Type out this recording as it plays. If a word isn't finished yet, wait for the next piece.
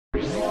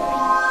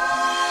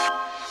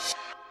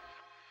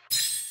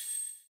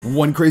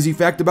One crazy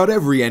fact about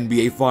every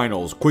NBA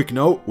Finals. Quick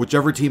note,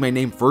 whichever team I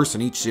name first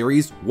in each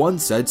series won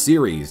said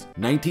series.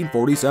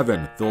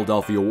 1947,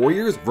 Philadelphia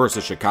Warriors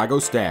versus Chicago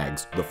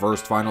Stags. The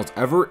first finals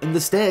ever, and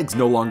the Stags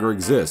no longer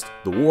exist.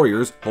 The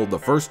Warriors hold the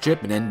first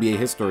chip in NBA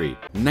history.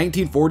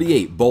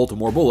 1948,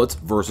 Baltimore Bullets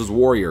versus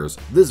Warriors.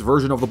 This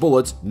version of the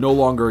Bullets no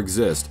longer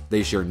exist.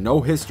 They share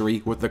no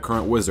history with the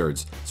current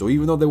Wizards. So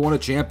even though they won a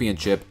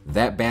championship,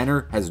 that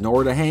banner has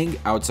nowhere to hang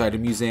outside a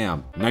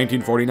museum.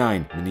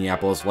 1949,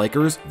 Minneapolis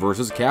Lakers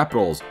versus Capitals.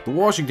 The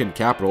Washington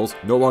Capitals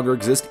no longer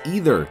exist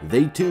either.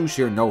 They too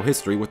share no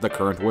history with the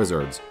current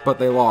Wizards. But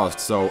they lost,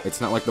 so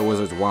it's not like the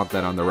Wizards want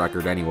that on the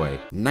record anyway.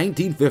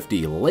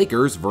 1950,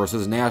 Lakers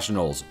versus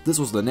Nationals. This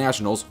was the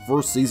Nationals'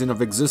 first season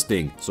of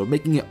existing, so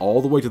making it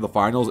all the way to the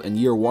finals in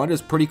year one is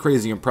pretty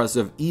crazy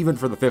impressive even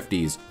for the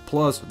 50s.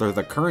 Plus, they're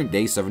the current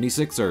day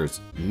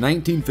 76ers.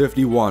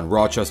 1951,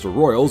 Rochester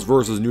Royals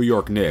versus New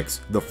York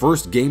Knicks. The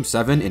first Game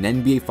 7 in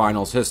NBA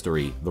Finals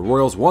history. The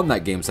Royals won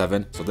that Game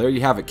 7, so there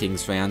you have it,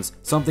 Kings fans.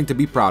 Something to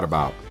be proud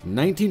about.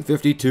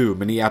 1952,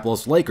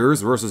 Minneapolis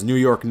Lakers versus New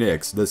York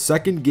Knicks. The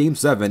second Game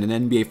 7 in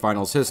NBA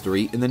Finals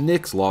history, and the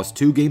Knicks lost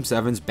 2 Game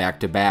 7s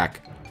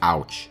back-to-back.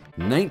 Ouch.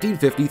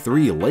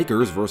 1953,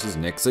 Lakers versus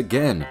Knicks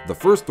again. The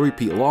first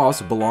three-peat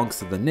loss belongs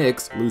to the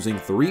Knicks, losing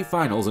 3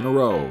 finals in a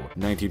row.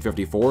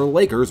 1954,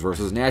 Lakers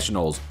versus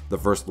Nationals. The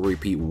first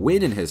three-peat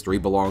win in history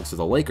belongs to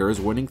the Lakers,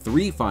 winning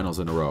 3 finals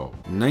in a row.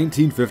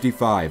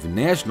 1955,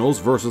 Nationals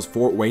versus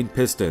Fort Wayne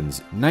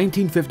Pistons.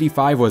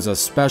 1955 was a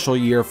special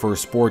year for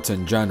sports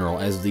in general,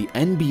 as the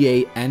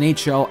NBA,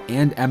 NHL,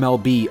 and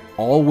MLB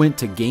all went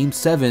to Game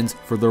 7s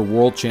for their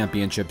World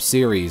Championship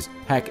Series.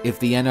 Heck, if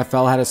the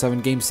NFL had a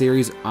 7-game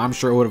series, I'm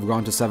sure it would have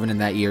gone to 7 in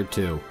that year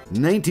too.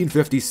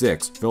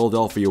 1956,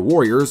 Philadelphia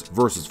Warriors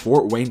versus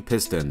Fort Wayne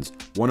Pistons.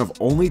 One of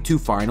only 2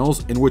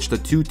 finals in which the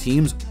 2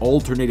 teams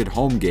alternated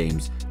home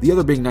games, the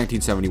other being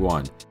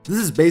 1971. This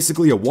is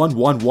basically a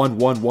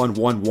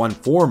 1-1-1-1-1-1-1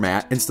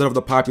 format instead of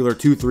the popular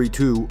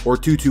 2-3-2 or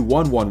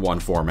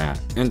 2-2-1-1-1 format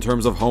in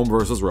terms of home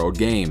versus road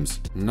games.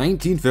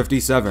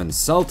 1957,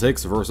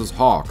 Celtics versus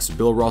Hawks.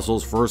 Bill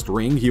Russell's first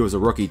ring, he was a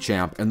rookie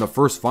champ, and the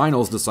first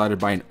finals decided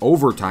by an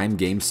overtime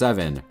Game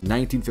 7.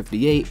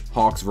 1958,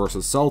 Hawks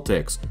versus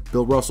Celtics.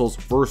 Bill Russell's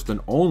first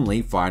and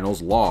only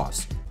finals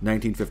loss.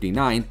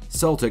 1959,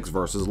 Celtics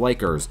versus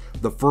Lakers.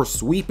 The first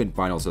sweep in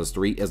finals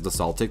history as the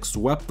Celtics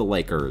swept the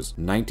Lakers.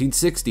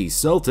 1960,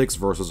 Celtics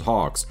versus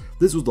Hawks.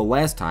 This was the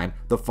last time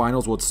the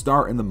finals would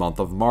start in the month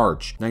of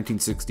March.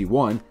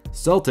 1961,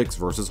 Celtics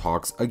versus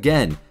Hawks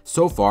again.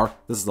 So far,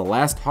 this is the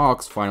last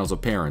Hawks finals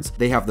appearance.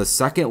 They have the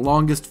second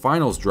longest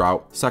finals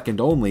drought,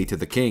 second only to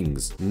the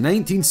Kings.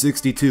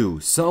 1962,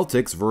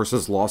 Celtics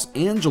versus Los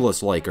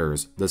Angeles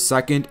Lakers. The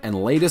second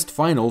and latest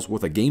finals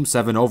with a Game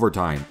 7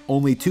 overtime.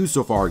 Only 2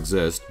 so far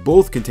exist.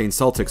 Both contain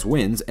Celtics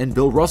wins and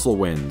Bill Russell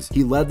wins.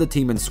 He led the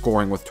team in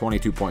scoring with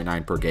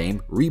 22.9 per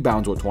game,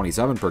 rebounds with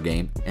 27 per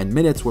game, and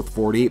minutes with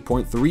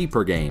 48.3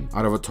 per game.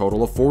 Out of a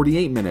total of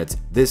 48 minutes,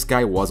 this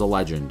guy was a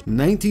legend.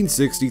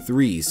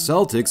 1963,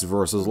 Celtics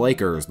versus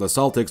Lakers. The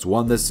Celtics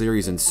won this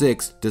series in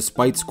 6,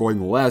 despite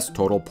scoring less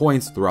total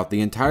points throughout the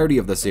entirety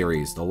of the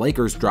series. The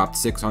Lakers dropped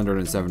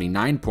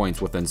 679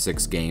 points within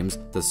 6 games.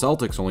 The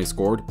Celtics only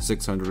scored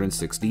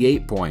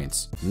 668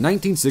 points.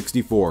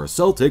 1964,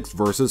 Celtics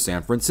versus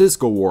San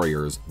Francisco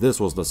Warriors. This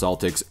was the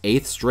Celtics'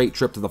 8th straight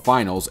trip to the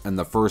finals and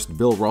the first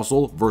Bill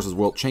Russell versus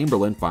Wilt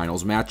Chamberlain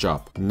finals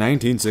matchup.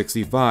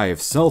 1965,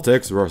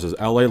 Celtics versus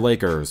LA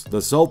Lakers. The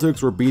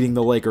Celtics were beating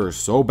the Lakers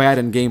so bad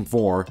in Game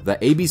 4 that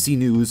ABC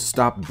News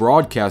stopped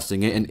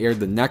broadcasting it and aired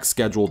the next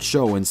scheduled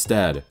show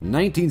instead.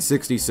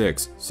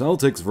 1966,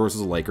 Celtics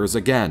versus Lakers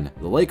again.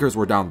 The Lakers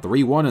were down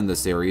 3-1 in the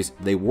series.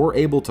 They were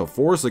able to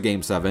force a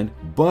Game 7,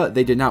 but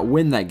they did not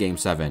win that Game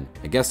 7.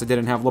 I guess they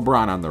didn't have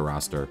LeBron on their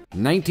roster.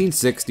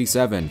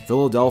 1967,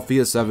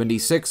 Philadelphia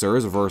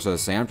 76ers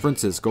versus San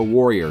Francisco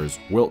Warriors.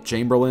 Wilt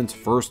Chamberlain's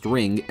first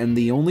ring, and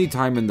the only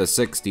time in the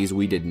 60s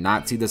we did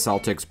not see the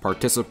Celtics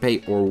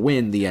participate or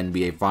win the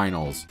NBA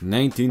Finals.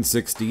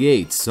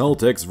 1968,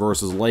 Celtics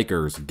versus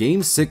Lakers.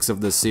 Game 6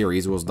 of the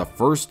series was the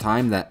first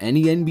time that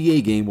any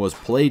NBA game was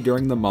played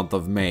during the month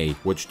of May,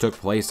 which took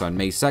place on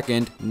May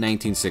 2nd,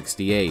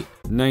 1968.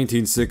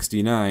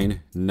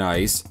 1969,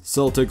 nice,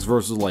 Celtics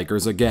versus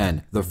Lakers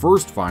again. The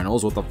first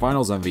finals with the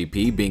finals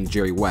MVP being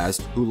Jerry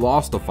West, who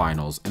lost the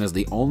finals and is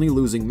the only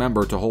losing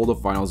member to hold a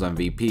finals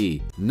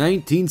MVP.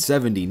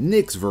 1970,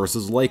 Knicks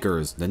versus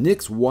Lakers. The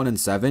Knicks won in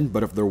 7,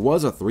 but if there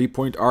was a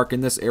 3-point arc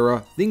in this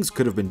era, things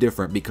could have been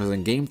different because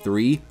in Game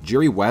 3,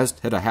 Jerry West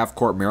hit a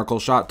half-court miracle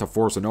shot to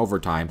force an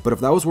overtime, but if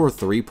that was worth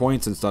 3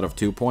 points instead of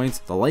 2 points,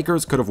 the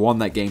Lakers could have won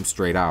that game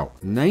straight out.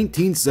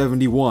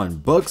 1971,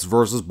 Bucks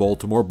versus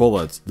Baltimore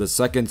Bullets. The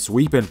second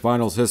sweep in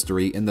finals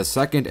history, and the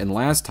second and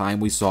last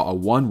time we saw a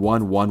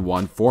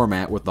 1-1-1-1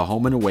 format with the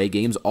home and away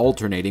games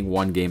alternating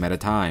 1 game at a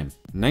time.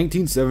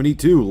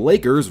 1972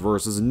 Lakers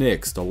vs.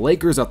 Knicks. The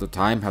Lakers at the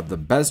time had the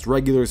best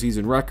regular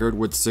season record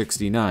with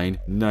 69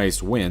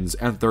 nice wins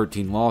and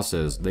 13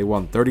 losses. They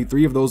won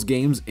 33 of those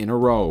games in a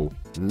row.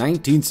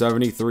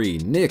 1973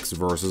 Knicks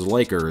vs.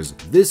 Lakers.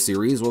 This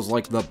series was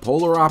like the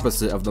polar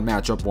opposite of the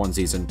matchup one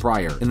season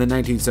prior. In the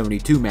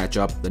 1972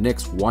 matchup, the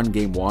Knicks won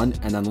Game 1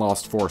 and then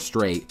lost 4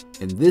 straight.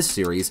 In this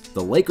series,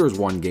 the Lakers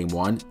won Game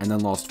 1 and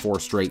then lost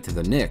 4 straight to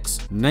the Knicks.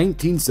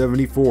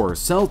 1974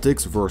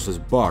 Celtics vs.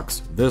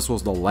 Bucks. This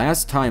was the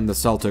last time the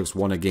Celtics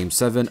won a Game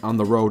 7 on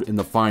the road in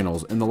the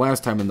finals, and the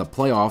last time in the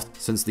playoffs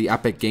since the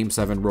epic Game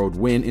 7 road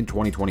win in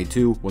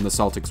 2022 when the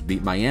Celtics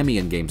beat Miami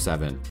in Game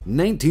 7.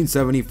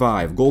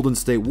 1975 Golden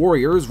State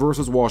Warriors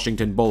vs.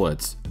 Washington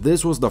Bullets.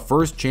 This was the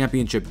first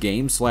championship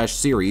game /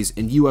 series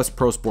in US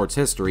pro sports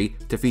history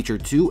to feature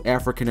 2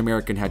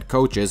 African-American head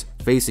coaches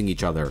facing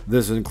each other.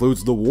 This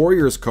includes the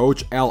Warriors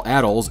coach Al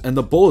Attles and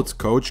the Bullets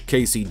coach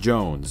Casey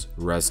Jones.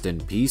 Rest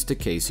in peace to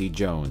Casey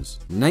Jones.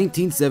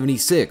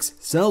 1976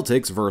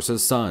 Celtics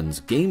vs.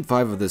 Suns. Game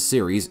 5 of this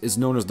series is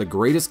known as the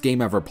greatest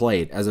game ever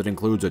played, as it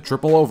includes a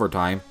triple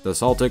overtime. The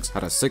Celtics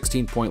had a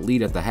 16-point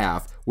lead at the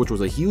half, which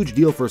was a huge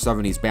deal for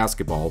 70s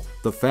basketball.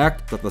 The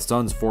fact that the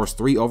Suns forced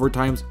 3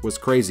 overtimes was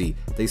crazy.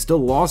 They still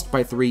lost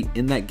by 3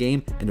 in that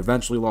game and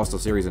eventually lost the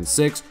series in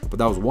 6, but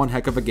that was one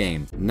heck of a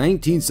game.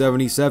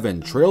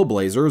 1977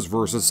 Trailblazers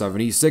vs.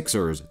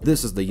 76ers.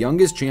 This is the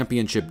youngest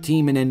championship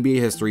team in NBA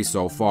history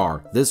so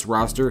far. This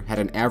roster had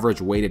an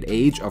average weighted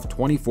age of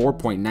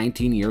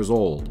 24.19 years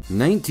old.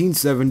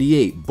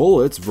 1978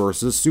 Bullets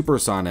vs.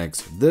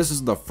 Supersonics. This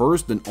is the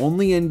first and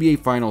only NBA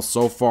Finals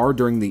so far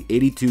during the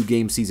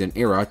 82-game season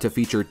era to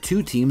feature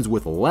 2 teams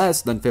with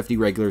less than 50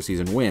 regular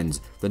season wins.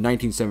 The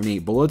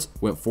 1978 Bullets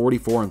went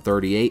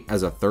 44-38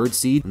 as a 3rd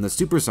seed, and the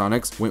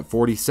Supersonics went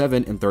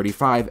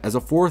 47-35 as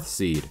a 4th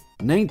seed.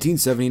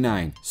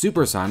 1979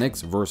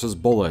 Supersonics vs.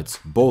 Bullets.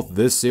 Both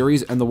this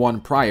series and the one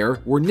prior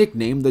were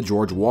nicknamed the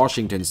George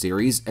Washington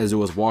series, as it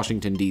was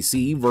Washington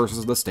DC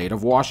versus the state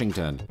of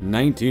Washington.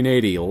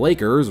 1980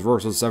 Lakers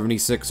vs.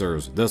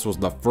 76ers. This was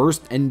the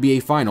first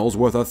NBA Finals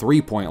with a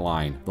 3-point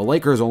line. The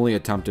Lakers only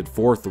attempted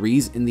 4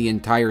 threes in the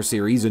entire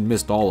series and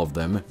missed all of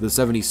them. The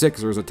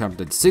 76ers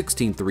attempted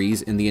 16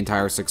 threes in the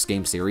entire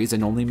 6-game series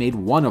and only made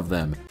 1 of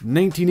them.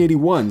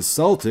 1981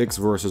 Celtics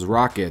vs.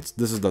 Rockets.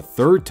 This is the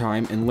 3rd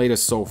time and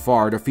latest so far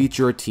to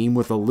feature a team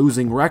with a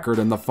losing record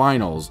in the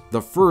finals.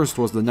 The first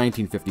was the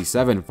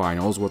 1957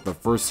 finals with the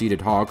 1st-seeded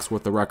Hawks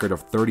with a record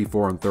of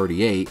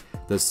 34-38.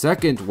 The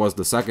second was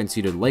the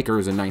 2nd-seeded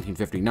Lakers in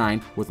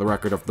 1959 with a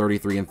record of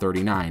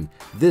 33-39.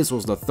 This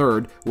was the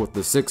third with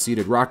the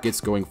 6th-seeded Rockets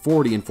going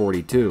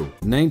 40-42.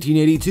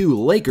 1982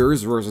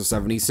 Lakers vs.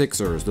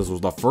 76ers. This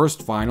was the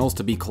first finals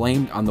to be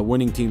claimed on the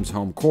winning team's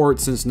home court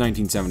since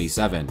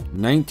 1977.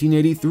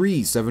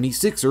 1983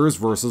 76ers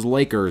vs.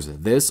 Lakers.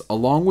 This,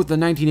 along with the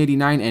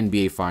 1989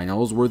 NBA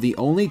Finals, were the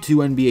only 2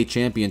 NBA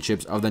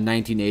championships of the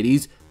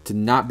 1980s to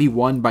not be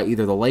won by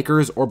either the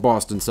Lakers or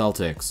Boston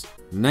Celtics.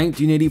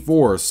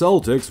 1984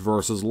 Celtics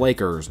vs.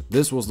 Lakers.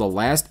 This was the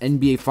last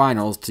NBA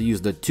Finals to use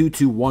the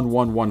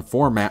 2-2-1-1-1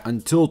 format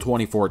until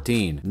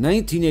 2014.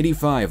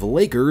 1985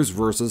 Lakers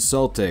vs.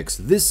 Celtics.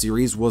 This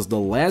series was the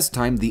last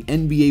time the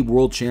NBA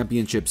World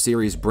Championship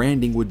Series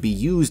branding would be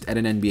used at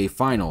an NBA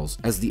Finals,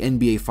 as the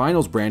NBA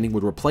Finals branding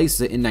would replace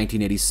it in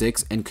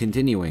 1986 and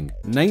continuing.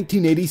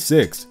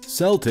 1986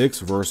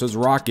 Celtics vs.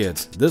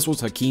 Rockets. This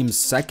was Hakeem's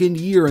 2nd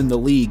year in the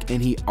league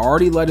and he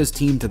already led his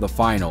team to the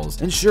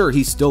finals. And sure,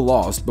 he still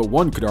lost, but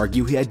one could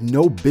argue he had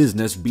no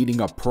business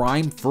beating a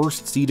prime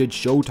 1st-seeded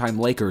Showtime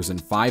Lakers in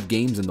 5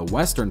 games in the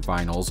Western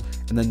Finals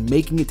and then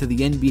making it to the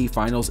NBA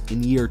Finals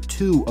in year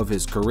 2 of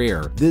his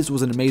career. This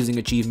was an amazing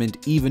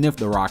achievement even if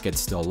the Rockets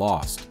still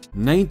lost.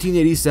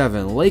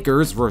 1987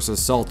 Lakers vs.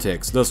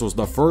 Celtics. This was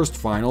the first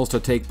finals to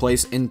take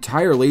place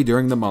entirely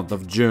during the month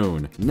of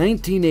June.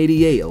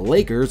 1988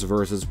 Lakers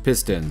vs.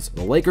 Pistons.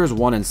 The Lakers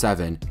won in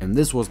 7, and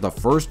this was the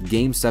first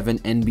Game 7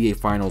 NBA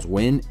Finals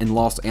win in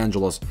Los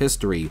Angeles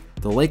history.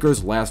 The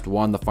Lakers last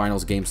won the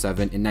Finals Game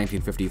 7 in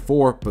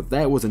 1954, but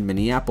that was in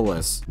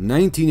Minneapolis.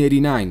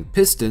 1989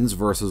 Pistons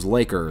vs.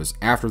 Lakers.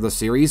 After the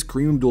series,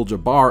 Kareem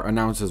Abdul-Jabbar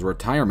announced his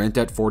retirement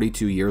at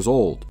 42 years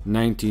old.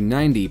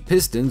 1990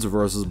 Pistons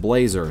vs.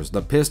 Blazers.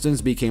 The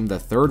Pistons became the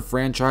 3rd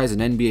franchise in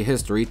NBA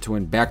history to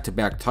win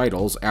back-to-back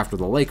titles after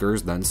the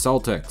Lakers, then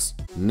Celtics.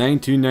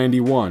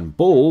 1991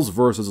 Bulls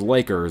vs.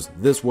 Lakers.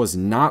 This was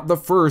not the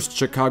first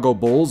Chicago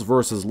Bulls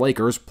vs.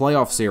 Lakers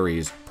playoff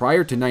series.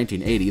 Prior to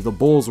 1980, the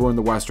Bulls were in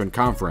the Western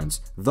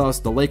Conference. Thus,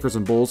 the Lakers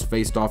and Bulls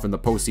faced off in the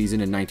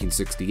postseason in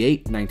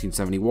 1968,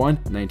 1971,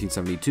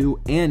 1972,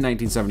 and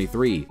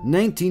 1973.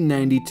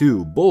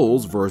 1992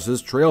 Bulls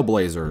vs.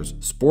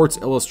 Trailblazers. Sports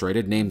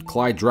Illustrated named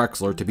Clyde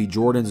Drexler to be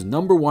Jordan's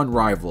 #1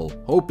 rival,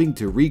 hoping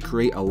to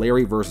recreate a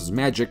Larry vs.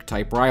 Magic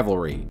type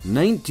rivalry.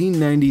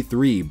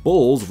 1993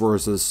 Bulls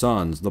vs.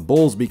 Suns. The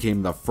Bulls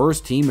became the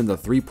first team in the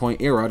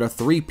 3-point era to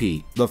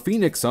three-peat. The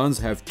Phoenix Suns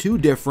have 2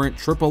 different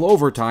triple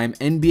overtime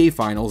NBA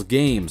Finals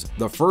games.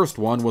 The first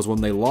one was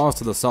when they lost lost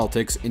to the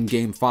Celtics in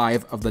Game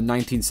 5 of the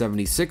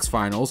 1976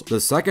 Finals. The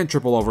second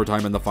triple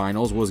overtime in the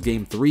Finals was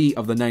Game 3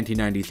 of the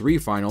 1993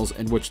 Finals,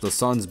 in which the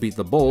Suns beat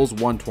the Bulls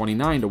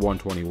 129 to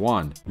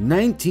 121.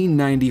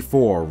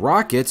 1994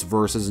 Rockets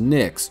versus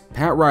Knicks.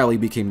 Pat Riley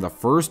became the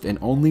first and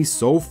only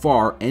so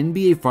far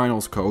NBA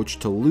Finals coach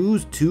to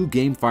lose two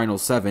Game Final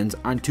 7s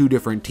on two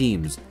different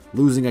teams,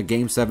 losing a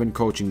Game 7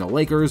 coaching the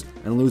Lakers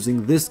and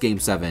losing this Game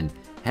 7.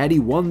 Had he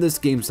won this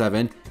Game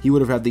 7, he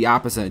would have had the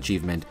opposite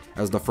achievement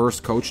as the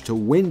first coach to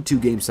win two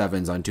Game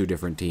 7s on two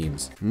different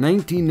teams.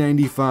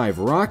 1995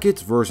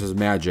 Rockets versus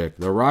Magic.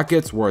 The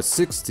Rockets were a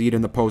 6th seed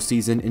in the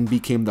postseason and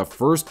became the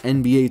first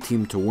NBA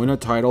team to win a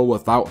title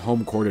without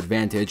home court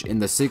advantage in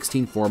the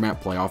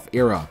 16-format playoff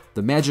era.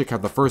 The Magic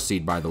had the first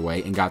seed, by the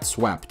way, and got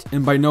swept.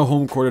 And by no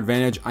home court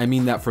advantage, I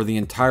mean that for the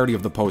entirety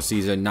of the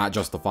postseason, not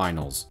just the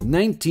finals.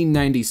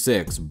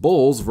 1996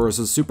 Bulls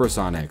versus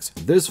Supersonics.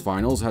 This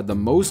finals had the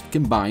most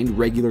combined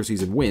regular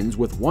season wins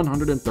with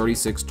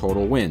 136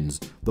 total wins.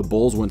 The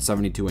Bulls went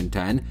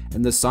 72-10,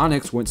 and the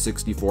Sonics went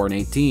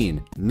 64-18.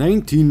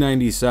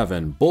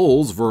 1997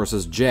 Bulls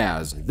versus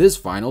Jazz. This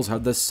finals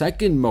had the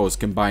second most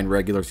combined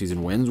regular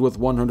season wins with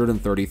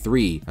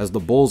 133, as the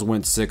Bulls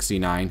went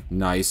 69,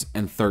 nice,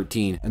 and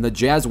 13, and the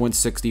Jazz went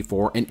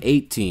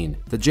 64-18.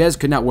 The Jazz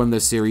could not win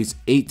this series.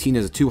 18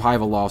 is too high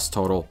of a loss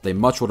total. They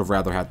much would have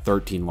rather had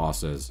 13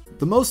 losses.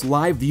 The most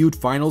live viewed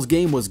finals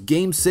game was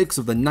Game 6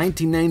 of the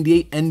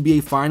 1998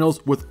 NBA Finals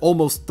with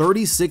almost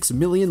 36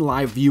 million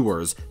live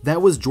viewers.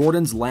 That was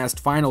Jordan's last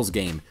finals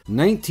game.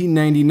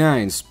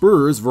 1999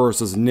 Spurs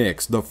versus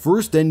Knicks, the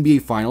first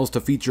NBA Finals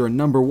to feature a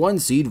number 1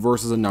 seed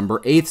versus a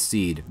number 8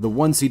 seed. The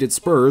 1-seeded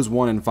Spurs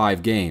won in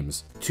 5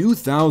 games.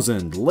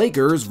 2000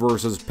 Lakers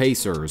versus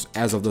Pacers.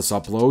 As of this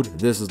upload,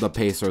 this is the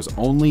Pacers'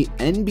 only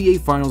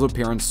NBA Finals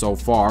appearance so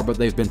far, but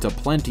they've been to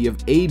plenty of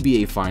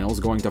ABA Finals,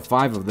 going to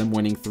 5 of them,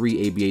 winning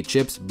 3 ABA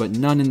chips, but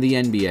none in the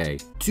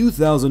NBA.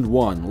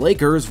 2001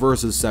 Lakers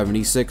versus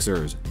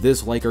 76ers.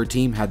 This Laker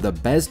team had the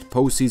best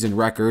postseason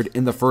record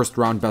in the first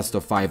round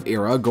best-of-5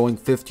 era, going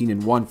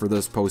 15-1 for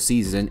this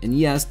postseason, and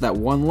yes, that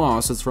one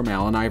loss is from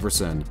Allen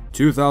Iverson.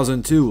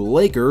 2002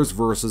 Lakers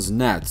versus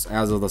Nets.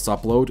 As of this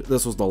upload,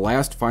 this was the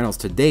last finals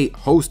to date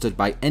hosted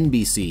by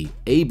NBC.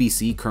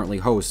 ABC currently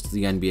hosts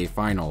the NBA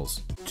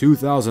Finals.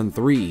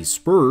 2003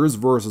 Spurs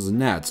versus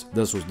Nets.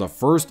 This was the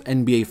first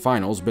NBA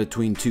Finals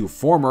between two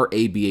former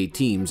ABA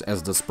teams,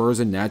 as the Spurs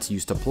and Nets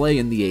used to play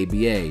in the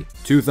ABA.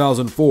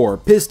 2004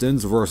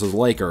 Pistons versus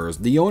Lakers.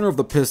 The owner of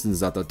the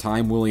Pistons at the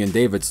time, William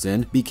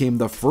Davidson, became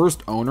the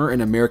first owner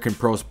in American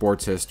pro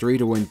sports history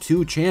to win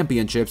 2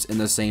 championships in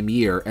the same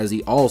year, as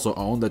he also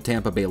owned the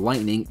Tampa Bay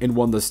Lightning and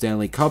won the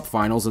Stanley Cup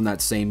Finals in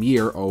that same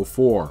year,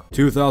 04.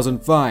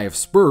 2005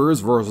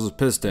 Spurs versus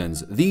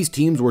Pistons. These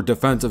teams were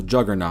defensive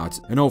juggernauts.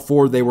 In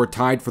 04 they were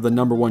tied for the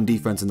number 1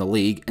 defense in the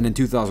league, and in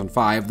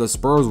 2005 the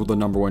Spurs were the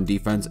number 1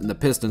 defense and the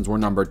Pistons were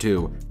number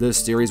 2.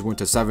 This series went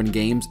to 7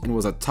 games and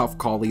was a tough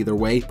call either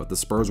way, but the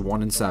Spurs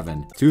won in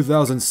 7.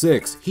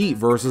 2006 Heat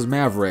versus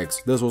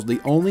Mavericks. This was the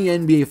only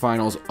NBA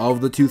Finals of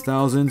the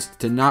 2000s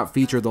to not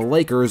feature the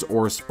Lakers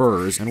or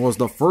Spurs, and was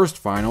the first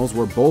finals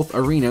where both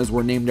arenas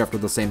were named after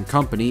the same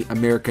company,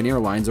 American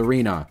Airlines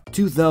Arena.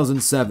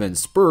 2007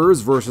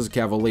 Spurs versus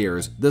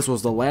Cavaliers. This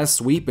was the last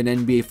sweep in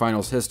NBA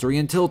Finals history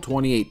until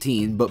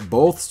 2018, but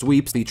both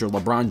sweeps feature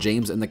LeBron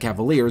James and the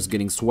Cavaliers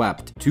getting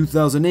swept.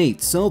 2008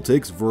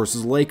 Celtics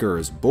versus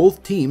Lakers.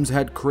 Both teams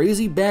had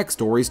crazy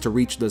backstories to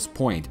reach this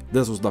point.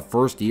 This was the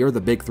first year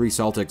the Big Three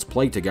Celtics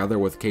played together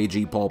with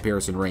KG, Paul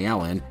Pierce, and Ray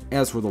Allen.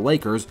 As for the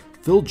Lakers,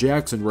 Phil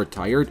Jackson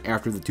retired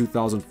after the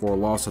 2004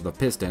 loss to the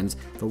Pistons,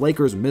 the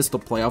Lakers missed the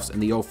playoffs in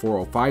the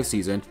 04-05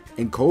 season,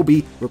 and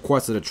Kobe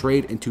requested a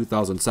trade in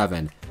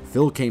 2007.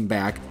 Phil came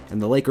back,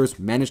 and the Lakers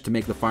managed to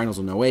make the finals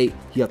in 08,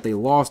 yet they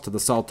lost to the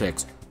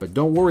Celtics. But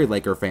don't worry,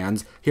 Laker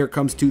fans, here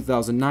comes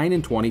 2009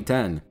 and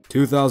 2010.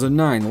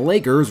 2009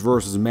 Lakers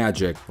versus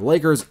Magic. The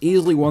Lakers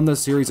easily won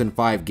this series in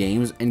 5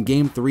 games, and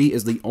Game 3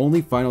 is the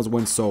only finals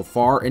win so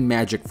far in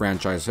Magic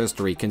franchise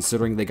history,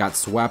 considering they got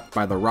swept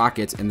by the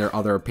Rockets in their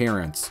other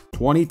appearance.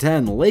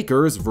 2010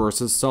 Lakers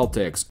versus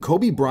Celtics.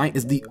 Kobe Bryant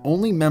is the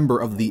only member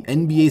of the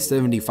NBA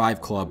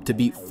 75 club to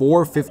beat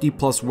 4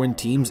 50-plus win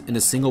teams in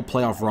a single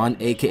playoff run,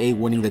 aka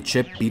winning the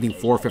chip, beating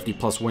 4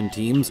 50-plus win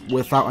teams,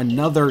 without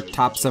another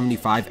top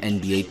 75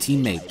 NBA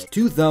teammate.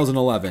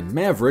 2011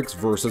 Mavericks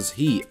versus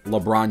Heat.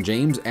 LeBron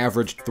James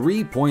averaged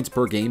 3 points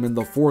per game in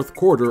the 4th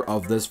quarter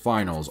of this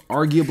finals,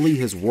 arguably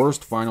his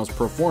worst finals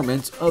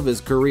performance of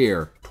his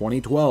career.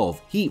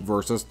 2012 Heat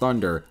versus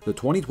Thunder. The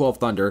 2012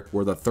 Thunder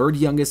were the 3rd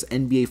youngest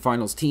NBA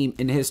Finals team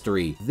in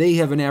history. They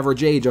have an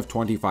average age of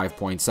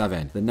 25.7. The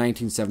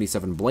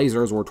 1977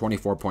 Blazers were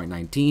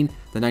 24.19.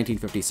 The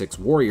 1956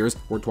 Warriors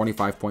were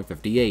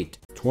 25.58.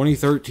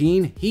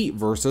 2013 Heat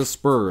versus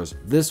Spurs.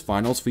 This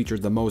finals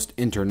featured the most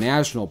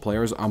international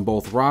players on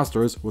both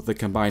rosters with a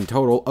combined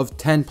total of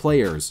 10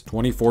 players.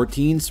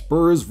 2014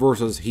 Spurs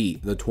versus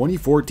Heat. The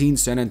 2014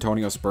 San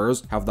Antonio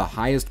Spurs have the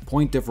highest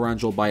point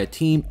differential by a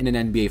team in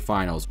an NBA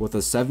Finals, Finals with a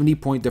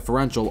 70-point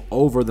differential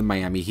over the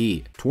Miami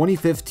Heat.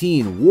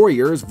 2015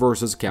 Warriors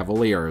vs.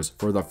 Cavaliers.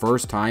 For the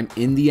first time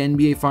in the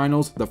NBA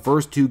Finals, the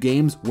first two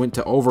games went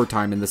to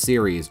overtime in the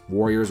series.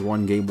 Warriors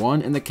won Game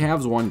 1 and the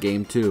Cavs won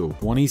Game 2.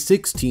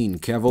 2016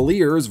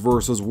 Cavaliers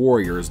vs.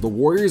 Warriors. The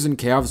Warriors and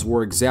Cavs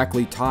were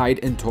exactly tied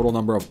in total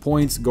number of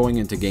points going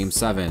into Game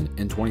 7.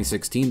 In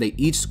 2016, they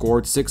each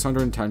scored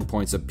 610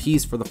 points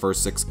apiece for the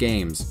first 6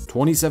 games.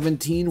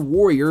 2017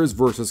 Warriors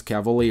vs.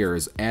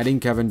 Cavaliers. Adding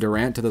Kevin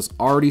Durant to this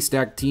already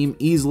stacked team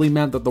easily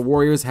meant that the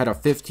Warriors had a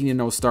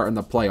 15-0 start in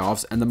the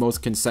playoffs and the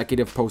most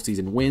consecutive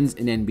postseason wins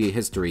in NBA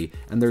history,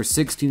 and their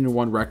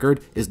 16-1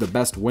 record is the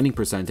best winning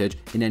percentage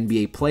in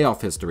NBA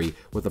playoff history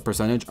with a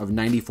percentage of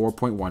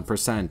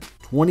 94.1%.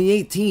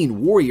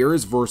 2018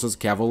 Warriors vs.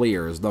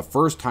 Cavaliers. The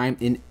first time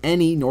in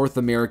any North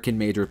American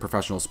major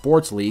professional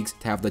sports leagues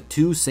to have the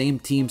two same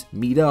teams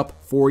meet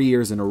up 4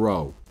 years in a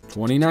row.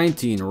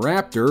 2019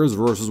 Raptors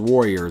vs.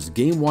 Warriors.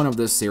 Game 1 of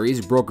this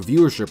series broke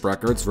viewership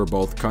records for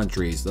both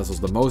countries. This was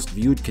the most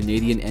viewed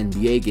Canadian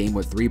NBA game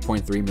with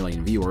 3.3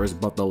 million viewers,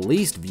 but the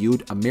least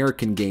viewed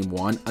American Game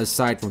 1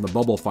 aside from the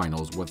bubble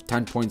finals with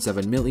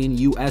 10.7 million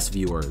US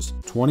viewers.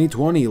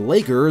 2020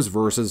 Lakers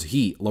vs.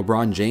 Heat.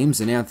 LeBron James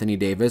and Anthony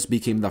Davis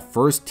became the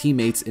first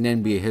teammates in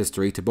NBA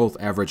history to both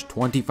average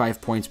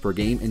 25 points per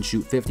game and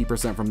shoot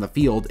 50% from the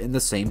field in the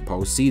same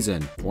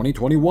postseason.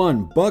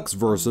 2021 Bucks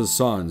vs.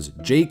 Suns.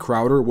 Jay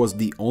Crowder was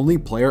the only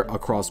player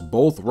across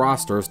both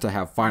rosters to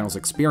have finals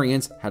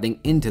experience heading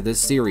into this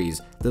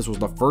series. This was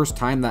the first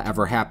time that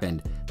ever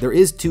happened. There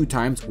is 2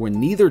 times when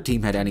neither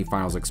team had any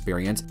finals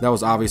experience. That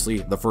was obviously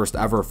the first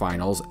ever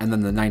finals, and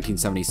then the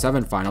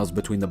 1977 finals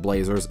between the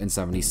Blazers and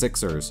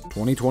 76ers.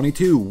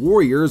 2022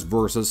 Warriors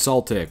vs.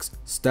 Celtics.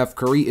 Steph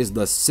Curry is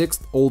the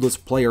 6th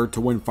oldest player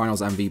to win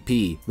finals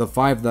MVP. The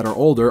 5 that are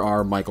older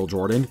are Michael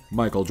Jordan,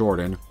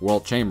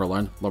 Wilt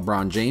Chamberlain,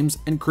 LeBron James,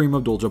 and Kareem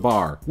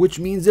Abdul-Jabbar. Which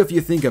means if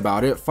you think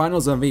about it,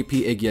 finals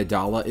MVP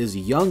Iguodala is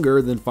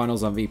younger than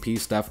finals MVP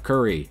Steph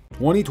Curry.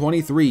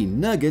 2023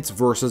 Nuggets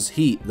vs.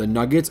 Heat. The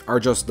Nuggets are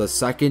just the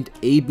second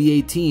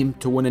ABA team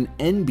to win an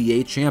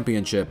NBA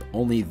championship.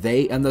 Only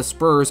they and the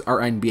Spurs are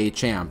NBA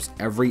champs.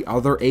 Every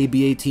other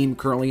ABA team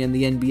currently in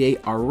the NBA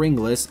are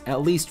ringless,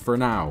 at least for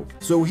now.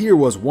 So here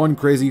was one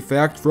crazy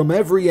fact from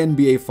every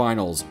NBA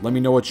Finals. Let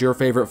me know what your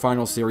favorite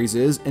final series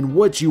is and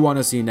what you want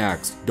to see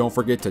next. Don't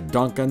forget to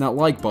dunk on that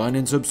like button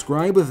and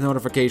subscribe with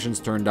notifications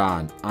turned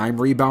on. I'm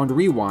Rebound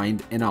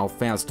Rewind, and I'll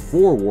fast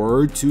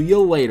forward to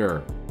you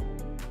later.